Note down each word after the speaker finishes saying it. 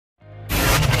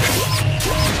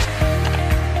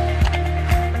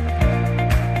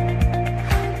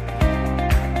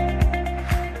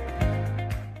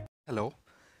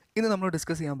ഇന്ന് നമ്മൾ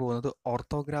ഡിസ്കസ് ചെയ്യാൻ പോകുന്നത്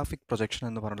ഓർത്തോഗ്രാഫിക് പ്രൊജക്ഷൻ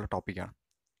എന്ന് പറഞ്ഞുള്ള ടോപ്പിക്കാണ്.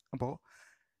 അപ്പോൾ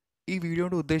ഈ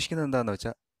വീഡിയോയുടെ ഉദ്ദേശിക്കുന്നത് എന്താണെന്ന്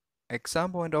വെച്ചാൽ എക്സാം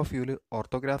പോയിന്റ് ഓഫ് വ്യൂവിൽ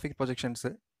ഓർത്തോഗ്രാഫിക് പ്രൊജക്ഷൻസ്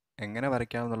എങ്ങനെ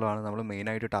വരയ്ക്കാം എന്നുള്ളതാണ് നമ്മൾ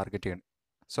മെയിനായിട്ട് ടാർഗറ്റ് ചെയ്യുന്നത്.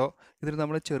 സോ ഇതിൽ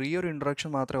നമ്മൾ ചെറിയൊരു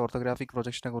ഇൻട്രൊഡക്ഷൻ മാത്രമേ ഓർത്തോഗ്രാഫിക്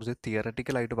പ്രൊജക്ഷനെ കുറിച്ച്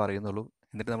തിയററ്റിക്കലായിട്ട് പറയുന്നുള്ളൂ.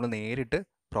 എന്നിട്ട് നമ്മൾ നേരിട്ട്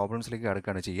പ്രോബ്ലംസിലേക്ക്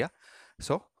കടക്കുകയാണ് ചെയ്യുക.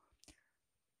 So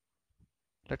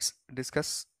let's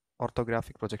discuss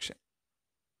orthographic projection.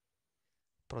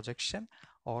 Projection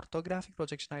orthographic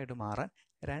പ്രൊജക്ഷനായിട്ട് മാറാൻ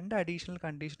രണ്ട് അഡീഷണൽ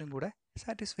കണ്ടീഷനും കൂടെ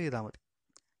സാറ്റിസ്ഫൈ ചെയ്താൽ മതി.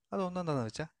 അതൊന്നെന്താണെന്ന്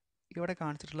വെച്ചാൽ ഇവിടെ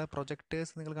കാണിച്ചിട്ടുള്ള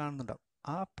പ്രൊജക്ടേഴ്സ് നിങ്ങൾ കാണുന്നുണ്ടാവും.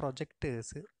 ആ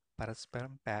പ്രൊജക്ടേഴ്സ്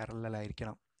പരസ്പരം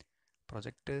പാരലലായിരിക്കണം.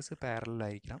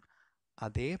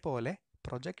 അതേപോലെ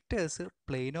പ്രൊജക്ടേഴ്സ്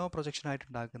പ്ലെയിനോ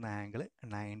പ്രൊജക്ഷനായിട്ടുണ്ടാക്കുന്ന ആംഗിൾ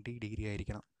 90 ഡിഗ്രി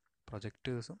ആയിരിക്കണം.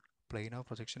 പ്രൊജക്ടേഴ്സും പ്ലെയിനോ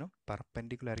പ്രൊജക്ഷനും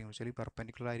പെർപെൻഡിക്കുലർ ആയിരിക്കും. ആക്ച്വലി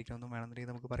പെർപെൻഡിക്കുലർ ആയിരിക്കണം എന്ന്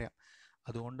വേണമെന്നുണ്ടെങ്കിൽ നമുക്ക് പറയാം.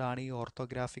 അതുകൊണ്ടാണ് ഈ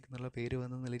ഓർത്തോഗ്രാഫിക് എന്നുള്ള പേര്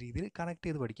വന്നെന്നുള്ള രീതിയിൽ കണക്ട്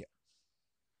ചെയ്ത് പഠിക്കുക.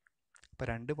 ഇപ്പോൾ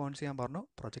രണ്ട് പോയിന്റ്സ് ഞാൻ പറഞ്ഞു.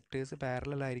 പ്രൊജക്ടേഴ്സ്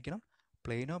പാരലൽ ആയിരിക്കണം,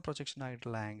 പ്ലെയിനോ പ്രൊജക്ഷൻ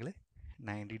ആയിട്ടുള്ള ആംഗിൾ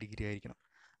 90 ഡിഗ്രി ആയിരിക്കണം.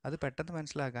 അത് പെട്ടെന്ന്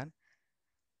മനസ്സിലാക്കാൻ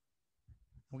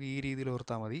നമുക്ക് ഈ രീതിയിൽ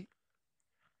ഓർത്താൽ മതി.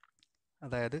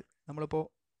 അതായത് നമ്മളിപ്പോൾ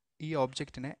ഈ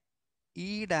ഒബ്ജക്റ്റിനെ ഈ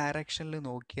ഡയറക്ഷനിൽ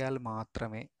നോക്കിയാൽ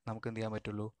മാത്രമേ നമുക്ക് എന്ത് ചെയ്യാൻ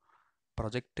പറ്റുള്ളൂ,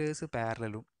 പ്രൊജക്ടേഴ്സ്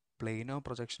പാരലലും പ്ലെയിനോ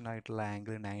പ്രൊജക്ഷൻ ആയിട്ടുള്ള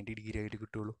ആംഗിൾ 90 ഡിഗ്രി ആയിട്ട്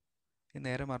കിട്ടുള്ളൂ.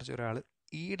 നേരെ മറിച്ച് ഒരാൾ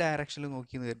ഈ ഡയറക്ഷനിൽ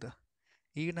നോക്കിയെന്ന് കരുതുക.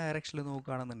 ഈ ഡയറക്ഷനിൽ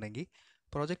നോക്കുകയാണെന്നുണ്ടെങ്കിൽ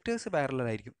പ്രൊജക്ടേഴ്സ്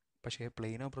പാരലലായിരിക്കും, പക്ഷേ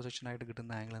പ്ലെയിനോ പ്രൊജക്ഷനായിട്ട്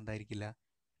കിട്ടുന്ന ആംഗിൾ എന്തായിരിക്കില്ല,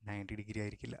 90 ഡിഗ്രി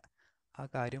ആയിരിക്കില്ല. ആ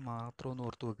കാര്യം മാത്രം ഒന്ന്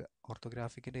ഓർത്ത് വെക്കുക.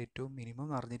 ഓർത്തോഗ്രാഫിക്കിൻ്റെ ഏറ്റവും മിനിമം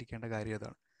അറിഞ്ഞിരിക്കേണ്ട കാര്യം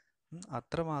അതാണ്.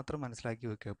 അത്രമാത്രം മനസ്സിലാക്കി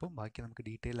വെക്കുക. അപ്പം ബാക്കി നമുക്ക്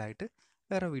ഡീറ്റെയിൽ ആയിട്ട്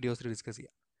വേറെ വീഡിയോസിൽ ഡിസ്കസ്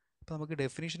ചെയ്യാം. അപ്പോൾ നമുക്ക്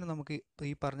ഡെഫിനിഷൻ നമുക്ക്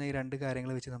ഈ പറഞ്ഞ ഈ രണ്ട്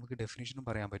കാര്യങ്ങൾ വെച്ച് നമുക്ക് ഡെഫിനിഷനും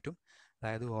പറയാൻ പറ്റും.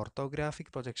 അതായത്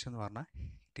ഓർത്തോഗ്രാഫിക് പ്രൊജക്ഷൻ എന്ന് പറഞ്ഞാൽ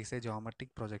it is A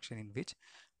geometric projection in which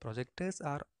projectors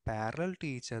R parallel to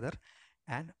each other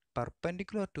and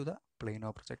perpendicular to the plain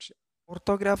of projection.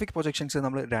 Orthographic projections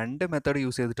നമ്മൾ രണ്ട് മെത്തേഡ്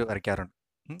യൂസ് ചെയ്തിട്ട് വരയ്ക്കാറുണ്ട്.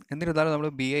 എന്നിരുന്നാലും നമ്മൾ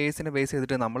BISനെ ബേസ്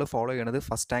ചെയ്തിട്ട് നമ്മൾ ഫോളോ ചെയ്യുന്നത്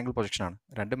ഫസ്റ്റ് ആംഗിൾ പ്രൊജക്ഷനാണ്.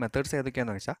 രണ്ട് മെത്തേഡ്സ്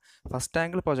ഏതൊക്കെയാണെന്ന് വെച്ചാൽ ഫസ്റ്റ്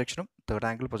ആംഗിൾ പ്രൊജക്ഷനും തേർഡ്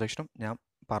ആംഗിൾ പ്രൊജക്ഷനും ഞാൻ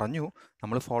പറഞ്ഞു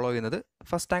നമ്മൾ ഫോളോ ചെയ്യുന്നത്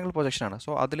ഫസ്റ്റ് ആംഗിൾ പ്രൊജക്ഷനാണ്.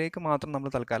 സോ അതിലേക്ക് മാത്രം നമ്മൾ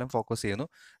തൽക്കാലം ഫോക്കസ് ചെയ്യുന്നു.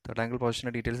 തേർഡ് ആംഗിൾ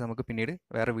പ്രൊജക്ഷൻ്റെ ഡീറ്റെയിൽസ് നമുക്ക് പിന്നീട്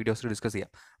വേറെ വീഡിയോസിൽ ഡിസ്കസ്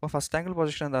ചെയ്യാം. അപ്പോൾ ഫസ്റ്റ് ആംഗിൾ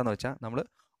പ്രൊജക്ഷൻ എന്താണെന്ന് വെച്ചാൽ നമ്മൾ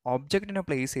ഒബ്ജക്റ്റിനെ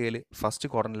പ്ലേസ് ചെയ്യൽ ഫസ്റ്റ്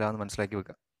ക്വാഡ്രന്റിലാണെന്ന് മനസ്സിലാക്കി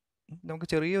വെക്കുക. നമുക്ക്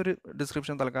ചെറിയൊരു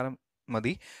ഡിസ്ക്രിപ്ഷൻ തൽക്കാലം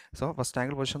മതി. സോ ഫസ്റ്റ്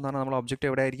ആംഗിൾ പൊസിഷൻ എന്ന് പറഞ്ഞാൽ നമ്മൾ ഒബ്ജക്റ്റ്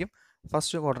എവിടെ ആയിരിക്കും,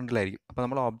 ഫസ്റ്റ് ക്വാഡ്രന്റിലായിരിക്കും. അപ്പോൾ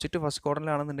നമ്മൾ ഒബ്ജക്റ്റ് ഫസ്റ്റ്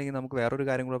ക്വാഡ്രന്റിലാണെന്നുണ്ടെങ്കിൽ നമുക്ക് വേറൊരു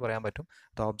കാര്യം കൂടെ പറയാൻ പറ്റും.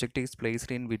 The object is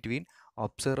placed in between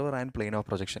observer and plain of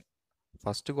projection.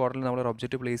 First ക്വാഡ്രന്റിൽ നമ്മൾ ഒരു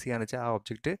ഒബ്ജക്റ്റ് പ്ലേസ് ചെയ്യാന്ന് വെച്ചാൽ ആ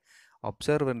object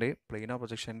ഒബ്സർവറിൻ്റെയും plain of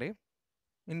പ്രൊജക്ഷൻ്റെയും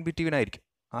in between ആയിരിക്കും.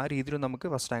 ആ രീതിയിൽ നമുക്ക്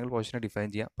ഫസ്റ്റ് ആംഗിൾ പൊസിഷനെ ഡിഫൈൻ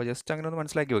ചെയ്യാം. അപ്പോൾ ജസ്റ്റ് അങ്ങനെ ഒന്ന്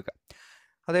മനസ്സിലാക്കി വെക്കുക.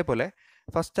 അതേപോലെ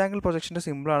ഫസ്റ്റ് ആംഗിൾ പ്രൊജക്ഷൻ്റെ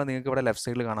സിമ്പിളാണ് നിങ്ങൾക്ക് ഇവിടെ ലെഫ്റ്റ്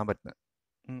സൈഡിൽ കാണാൻ പറ്റുന്നത്.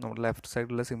 നമ്മുടെ ലെഫ്റ്റ്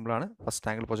സൈഡിലുള്ള സിമ്പിളാണ് ഫസ്റ്റ്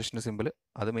ആംഗിൾ പൊസിഷൻ്റെ സിമ്പിൾ.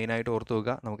 അത് മെയിനായിട്ട് ഓർത്ത്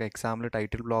വെക്കുക. നമുക്ക് എക്സാമിൽ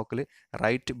ടൈറ്റിൽ ബ്ലോക്കിൽ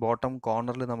റൈറ്റ് ബോട്ടം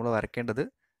കോർണറിൽ നമ്മൾ വരയ്ക്കേണ്ടത്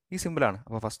ഈ സിമ്പിളാണ്.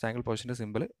 അപ്പോൾ ഫസ്റ്റ് ആംഗിൾ പൊസിഷൻ്റെ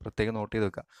സിമ്പിൾ പ്രത്യേകം നോട്ട് ചെയ്ത്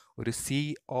വെക്കുക. ഒരു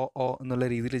COO എന്നുള്ള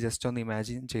രീതിയിൽ ജസ്റ്റ് ഒന്ന്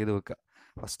ഇമാജിൻ ചെയ്ത് വെക്കുക.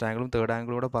 ഫസ്റ്റ് ആംഗിളും തേർഡ്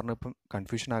ആംഗിളും കൂടെ പറഞ്ഞിപ്പം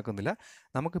കൺഫ്യൂഷൻ ആക്കുന്നില്ല.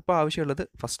 നമുക്കിപ്പോൾ ആവശ്യമുള്ളത്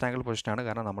ഫസ്റ്റ് ആംഗിൾ പൊസിഷനാണ്,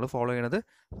 കാരണം നമ്മൾ ഫോളോ ചെയ്യുന്നത്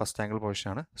first angle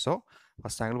പൊസിഷനാണ്. So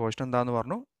first angle position എന്താണെന്ന്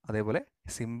പറഞ്ഞു, അതേപോലെ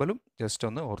സിമ്പിളും ജസ്റ്റ്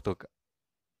ഒന്ന് ഓർത്ത് വെക്കുക.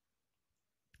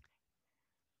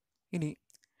 ഇനി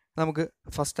നമുക്ക്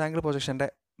ഫസ്റ്റ് ആംഗിൾ പ്രൊജക്ഷൻ്റെ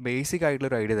ബേസിക്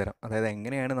ആയിട്ടുള്ളൊരു ഐഡിയ തരാം. അതായത്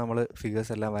എങ്ങനെയാണ് നമ്മൾ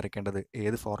ഫിഗേഴ്സ് എല്ലാം വരയ്ക്കേണ്ടത്,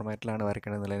 ഏത് ഫോർമാറ്റിലാണ്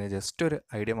വരയ്ക്കേണ്ടത് എന്നുള്ളതിന് ജസ്റ്റ് ഒരു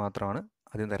ഐഡിയ മാത്രമാണ്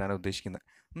ആദ്യം തരാൻ ഉദ്ദേശിക്കുന്നത്.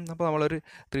 അപ്പോൾ നമ്മളൊരു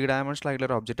 3 ഡയമെൻഷണൽ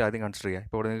ആയിട്ടുള്ളൊരു ഒബ്ജക്റ്റ് ആദ്യം കൺസിഡർ ചെയ്യുക.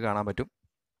 ഇപ്പോൾ ഇവിടെ നിങ്ങൾക്ക് കാണാൻ പറ്റും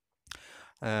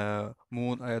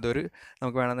അതൊരു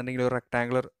നമുക്ക് വേണമെന്നുണ്ടെങ്കിൽ ഒരു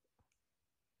റെക്ടാങ്കുലർ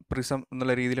പ്രിസം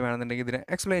എന്നുള്ള രീതിയിൽ വേണമെന്നുണ്ടെങ്കിൽ ഇതിനെ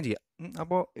എക്സ്പ്ലെയിൻ ചെയ്യാം.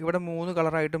 അപ്പോൾ ഇവിടെ 3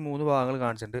 കളറായിട്ട് 3 ഭാഗങ്ങൾ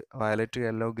കാണിച്ചിട്ടുണ്ട്. വയലറ്റ്,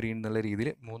 യെല്ലോ, ഗ്രീൻ എന്നുള്ള രീതിയിൽ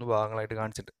 3 ഭാഗങ്ങളായിട്ട്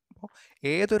കാണിച്ചിട്ടുണ്ട്. അപ്പോൾ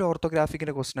ഏതൊരു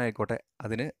ഓർത്തോഗ്രാഫിക്കിൻ്റെ ക്വസ്റ്റൻ ആയിക്കോട്ടെ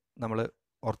അതിന് നമ്മൾ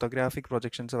ഓർത്തോഗ്രാഫിക്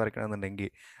പ്രൊജക്ഷൻസ് വരയ്ക്കണമെന്നുണ്ടെങ്കിൽ,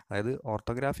 അതായത്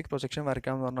ഓർത്തോഗ്രാഫിക് പ്രൊജക്ഷൻ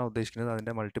വരയ്ക്കാമെന്ന് പറഞ്ഞാൽ ഉദ്ദേശിക്കുന്നത്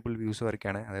അതിൻ്റെ മൾട്ടിപ്പിൾ വ്യൂസ്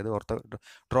വരയ്ക്കുകയാണ്. അതായത്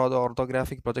draw the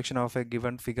orthographic projection of A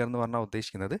given figure എന്ന് പറഞ്ഞാൽ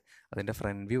ഉദ്ദേശിക്കുന്നത് അതിൻ്റെ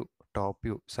front view, top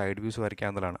view, side views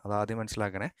വരയ്ക്കാവുന്നതാണ്. അത് ആദ്യം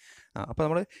മനസ്സിലാക്കണേ. അപ്പോൾ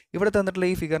നമ്മൾ ഇവിടെ തന്നിട്ടുള്ള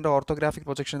ഈ ഫിഗറിൻ്റെ ഓർത്തോഗ്രാഫിക്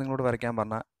പ്രൊജക്ഷൻ നിങ്ങളോട് വരയ്ക്കാൻ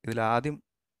പറഞ്ഞാൽ ഇതിലാദ്യം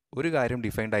ഒരു കാര്യം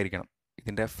ഡിഫൈൻഡ് ആയിരിക്കണം,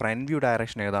 ഇതിൻ്റെ ഫ്രണ്ട് വ്യൂ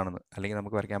ഡയറക്ഷൻ ഏതാണെന്ന്. അല്ലെങ്കിൽ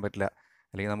നമുക്ക് വരയ്ക്കാൻ പറ്റില്ല,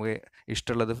 അല്ലെങ്കിൽ നമുക്ക്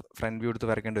ഇഷ്ടമുള്ളത് ഫ്രണ്ട് വ്യൂ എടുത്ത്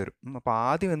വരയ്ക്കേണ്ടി വരും. അപ്പോൾ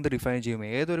ആദ്യം എന്ത് ഡിഫൈൻ ചെയ്യും,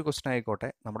 ഏതൊരു ക്വസ്റ്റൻ ആയിക്കോട്ടെ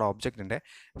നമ്മുടെ ഒബ്ജക്റ്റിൻ്റെ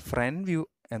ഫ്രണ്ട് വ്യൂ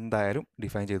എന്തായാലും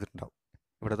ഡിഫൈൻ ചെയ്തിട്ടുണ്ടാവും.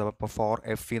 ഇവിടെ ഇപ്പോൾ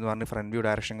 4FE എന്ന് പറഞ്ഞ് ഫ്രണ്ട് വ്യൂ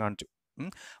ഡയറക്ഷൻ കാണിച്ചു.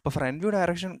 അപ്പോൾ ഫ്രണ്ട് വ്യൂ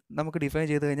ഡയറക്ഷൻ നമുക്ക് ഡിഫൈൻ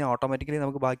ചെയ്ത് കഴിഞ്ഞാൽ ഓട്ടോമാറ്റിക്കലി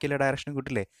നമുക്ക് ബാക്കിയുള്ള ഡയറക്ഷനും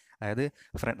കിട്ടില്ലേ. അതായത്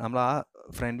നമ്മൾ ആ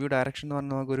ഫ്രണ്ട് വ്യൂ ഡയറക്ഷൻ എന്ന്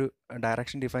പറഞ്ഞാൽ നമുക്കൊരു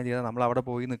ഡയറക്ഷൻ ഡിഫൈൻ ചെയ്താൽ നമ്മൾ അവിടെ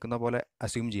പോയി നിൽക്കുന്ന പോലെ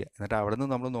അസ്യൂം ചെയ്യുക. എന്നിട്ട് അവിടെ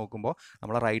നിന്ന് നമ്മൾ നോക്കുമ്പോൾ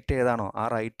നമ്മളെ റൈറ്റ് ഏതാണോ ആ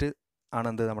റൈറ്റ്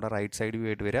ആണെന്ത് നമ്മുടെ റൈറ്റ് സൈഡ് വ്യൂ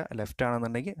ആയിട്ട് വരിക. ലെഫ്റ്റ്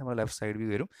ആണെന്നുണ്ടെങ്കിൽ നമ്മൾ ലെഫ്റ്റ് സൈഡ് വ്യൂ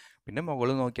വരും. പിന്നെ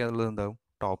മുകളിൽ നോക്കിയാലുള്ളത് എന്താവും,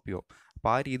 ടോപ്പ് വ്യൂ. അപ്പോൾ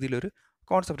ആ രീതിയിലൊരു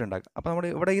കോൺസെപ്റ്റ് ഉണ്ടാക്കുക. അപ്പോൾ നമ്മൾ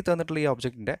ഇവിടെ ഈ തന്നിട്ടുള്ള ഈ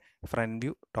ഒബ്ജക്റ്റിൻ്റെ front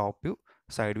view, top view,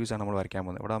 side views ആണ് നമ്മൾ വരയ്ക്കാൻ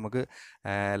പോകുന്നത്. ഇവിടെ നമുക്ക്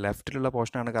ലെഫ്റ്റിലുള്ള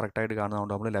പോർഷനാണ് കറക്റ്റായിട്ട് കാണുന്നത്.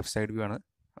 അതുകൊണ്ട് നമ്മൾ ലെഫ്റ്റ് സൈഡ് വ്യൂ ആണ്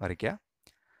വരയ്ക്കുക.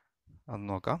 അതൊന്ന്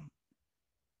നോക്കാം.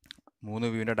 3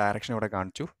 വ്യൂവിൻ്റെ ഡയറക്ഷൻ ഇവിടെ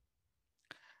കാണിച്ചു.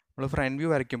 നമ്മൾ ഫ്രണ്ട് വ്യൂ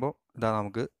വരയ്ക്കുമ്പോൾ ഇതാ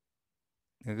നിങ്ങൾക്ക്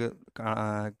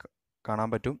കാണാൻ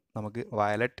പറ്റും. നമുക്ക്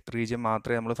വയലറ്റ് റീജിയൻ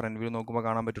മാത്രമേ നമ്മൾ ഫ്രണ്ട് വ്യൂ നോക്കുമ്പോൾ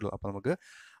കാണാൻ പറ്റുള്ളൂ. അപ്പോൾ നമുക്ക്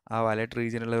ആ വയലറ്റ്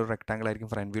റീജിയനുള്ള ഒരു റെക്ടാങ്കിൾ ആയിരിക്കും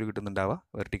ഫ്രണ്ട് വ്യൂ കിട്ടുന്നുണ്ടാവുക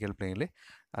വെർട്ടിക്കൽ പ്ലെയിനിൽ.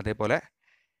 അതേപോലെ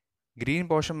ഗ്രീൻ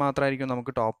പോർഷൻ മാത്രമായിരിക്കും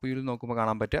നമുക്ക് ടോപ്പ് വ്യൂവിൽ നോക്കുമ്പോൾ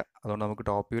കാണാൻ പറ്റുക. അതുകൊണ്ട് നമുക്ക്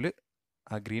ടോപ്പ് വ്യൂവിൽ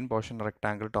ആ green portion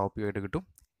rectangle top view ആയിട്ട് കിട്ടും.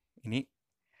 ഇനി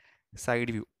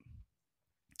സൈഡ് വ്യൂ,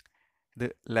 ഇത്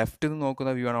ലെഫ്റ്റ് നിന്ന്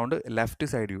നോക്കുന്ന വ്യൂ ആയതുകൊണ്ട് ലെഫ്റ്റ്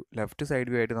സൈഡ്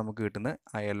വ്യൂ ആയിട്ട് നമുക്ക് കിട്ടുന്ന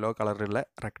ആ യെല്ലോ കളറിലുള്ള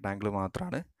റെക്ടാങ്കിൾ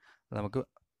മാത്രമാണ് നമുക്ക്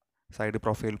സൈഡ്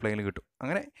പ്രൊഫൈൽ പ്ലെയിനിൽ കിട്ടും.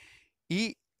 അങ്ങനെ ഈ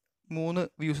 3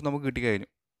 വ്യൂസ് നമുക്ക് കിട്ടിക്കഴിഞ്ഞു.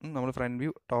 നമ്മൾ front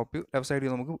view, top view, left side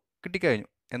view നമുക്ക് കിട്ടിക്കഴിഞ്ഞു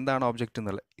എന്താണ് ഒബ്ജക്റ്റ്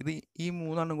എന്നുള്ളത്. ഈ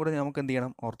 3 കൂടെ നമുക്ക് എന്ത്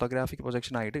ചെയ്യണം, ഓർത്തോഗ്രാഫിക്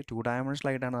പ്രൊജക്ഷൻ ആയിട്ട് 2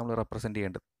 ഡയമെൻഷനായിട്ടാണ് നമ്മൾ റെപ്രസെൻറ്റ്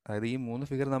ചെയ്യേണ്ടത്. അതായത് ഈ 3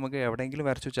 ഫിഗർ നമുക്ക് എവിടെയെങ്കിലും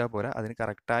വരച്ചു വെച്ചാൽ പോരാ, അതിന്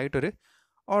കറക്റ്റായിട്ടൊരു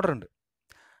ഓർഡർ ഉണ്ട്.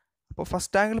 അപ്പോൾ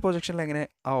ഫസ്റ്റ് ആംഗിൾ പ്രൊജക്ഷനിൽ എങ്ങനെ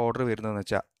ആ ഓർഡർ വരുന്നതെന്ന്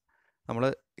വെച്ചാൽ, നമ്മൾ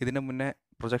ഇതിന് മുന്നേ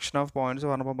പ്രൊജക്ഷൻ ഓഫ് പോയിന്റ്സ്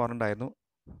പറഞ്ഞിട്ടുണ്ടായിരുന്നു.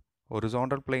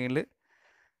 ഹൊറിസോണ്ടൽ പ്ലെയിനിൽ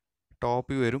ടോപ്പ്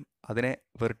വ്യൂ വരും, അതിനെ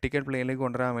വെർട്ടിക്കൽ പ്ലെയിനിലേക്ക്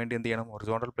കൊണ്ടുവരാൻ വേണ്ടി എന്ത് ചെയ്യണം,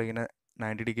 ഹൊറിസോണ്ടൽ പ്ലെയിന്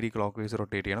 90 ഡിഗ്രി ക്ലോക്ക് വൈസ്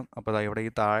റൊട്ടേറ്റ് ചെയ്യണം. അപ്പോൾ ഇവിടെ ഈ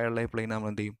താഴെയുള്ള ഈ പ്ലെയിൻ നമ്മൾ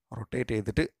എന്ത് ചെയ്യും, റൊട്ടേറ്റ്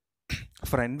ചെയ്തിട്ട്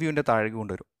ഫ്രണ്ട് വ്യൂവിൻ്റെ താഴേക്ക്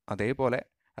കൊണ്ടുവരും. അതേപോലെ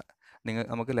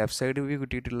നമുക്ക് ലെഫ്റ്റ് സൈഡ് വ്യൂ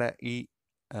കിട്ടിയിട്ടുള്ള ഈ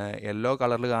യെല്ലോ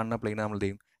കളറിൽ കാണുന്ന പ്ലെയിൻ നമ്മൾ എന്ത്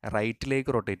ചെയ്യും,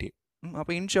 റൈറ്റിലേക്ക് റൊട്ടേറ്റ് ചെയ്യും.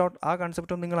 അപ്പോൾ ഇൻ ഷോർട്ട് ആ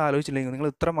കൺസെപ്റ്റ് ഒന്നും നിങ്ങൾ ആലോചിച്ചില്ലെങ്കിൽ നിങ്ങൾ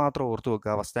ഇത്ര മാത്രം ഓർത്ത്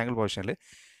വെക്കുക. ഫസ്റ്റ് ആംഗിൾ പൊസിഷനിൽ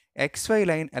XY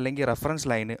ലൈൻ അല്ലെങ്കിൽ റെഫറൻസ്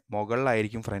ലൈന്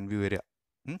മുകളിലായിരിക്കും ഫ്രണ്ട് വ്യൂ വരിക.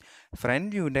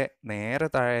 ഫ്രണ്ട് വ്യൂവിൻ്റെ നേരെ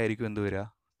താഴെ ആയിരിക്കും എന്ത് വരിക,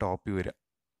 ടോപ്പ് വ്യൂ വരിക.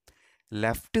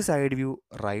 Left side view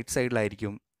right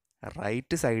സൈഡിലായിരിക്കും,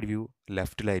 right side view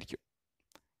ലെഫ്റ്റിലായിരിക്കും.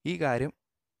 ഈ കാര്യം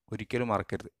ഒരിക്കലും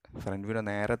മറക്കരുത്. ഫ്രണ്ട് വ്യൂവിൻ്റെ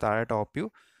നേരെ താഴെ top view,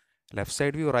 left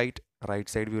side view right,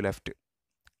 right side view left.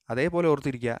 അതേപോലെ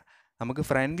ഓർത്തിരിക്കുക, നമുക്ക്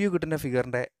ഫ്രണ്ട് വ്യൂ കിട്ടുന്ന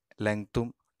ഫിഗറിൻ്റെ ലെങ്ത്തും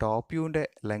ടോപ്പ് വ്യൂവിൻ്റെ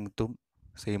ലെങ്ത്തും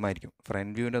സെയിം ആയിരിക്കും.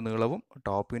 ഫ്രണ്ട് വ്യൂവിൻ്റെ നീളവും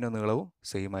ടോപ്പ് വ്യൂവിൻ്റെ നീളവും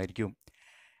സെയിം ആയിരിക്കും.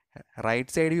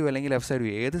 റൈറ്റ് സൈഡ് വ്യൂ അല്ലെങ്കിൽ ലെഫ്റ്റ് സൈഡ്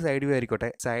വ്യൂ, ഏത് സൈഡ് വ്യൂ ആയിക്കോട്ടെ,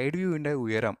 സൈഡ് വ്യൂവിൻ്റെ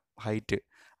ഉയരം, ഹൈറ്റ്,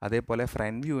 അതേപോലെ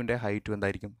ഫ്രണ്ട് വ്യൂവിൻ്റെ ഹൈറ്റും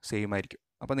എന്തായിരിക്കും, സെയിം ആയിരിക്കും.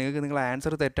 അപ്പോൾ നിങ്ങൾക്ക് നിങ്ങളുടെ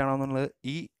ആൻസർ തെറ്റാണോ എന്നുള്ളത്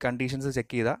ഈ കണ്ടീഷൻസ്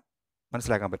ചെക്ക് ചെയ്താൽ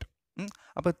മനസ്സിലാക്കാൻ പറ്റും.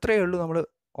 അപ്പോൾ ഇത്രയേ ഉള്ളൂ നമ്മൾ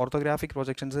ഓർത്തോഗ്രാഫിക്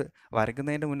പ്രൊജക്ഷൻസ്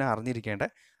വരയ്ക്കുന്നതിൻ്റെ മുന്നേ അറിഞ്ഞിരിക്കേണ്ട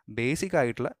ബേസിക്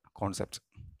ആയിട്ടുള്ള കോൺസെപ്റ്റ്സ്.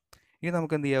 ഇനി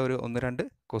നമുക്ക് എന്ത് ചെയ്യാം, ഒരു 1-2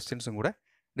 ക്വസ്റ്റ്യൻസും കൂടെ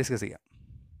ഡിസ്കസ് ചെയ്യാം.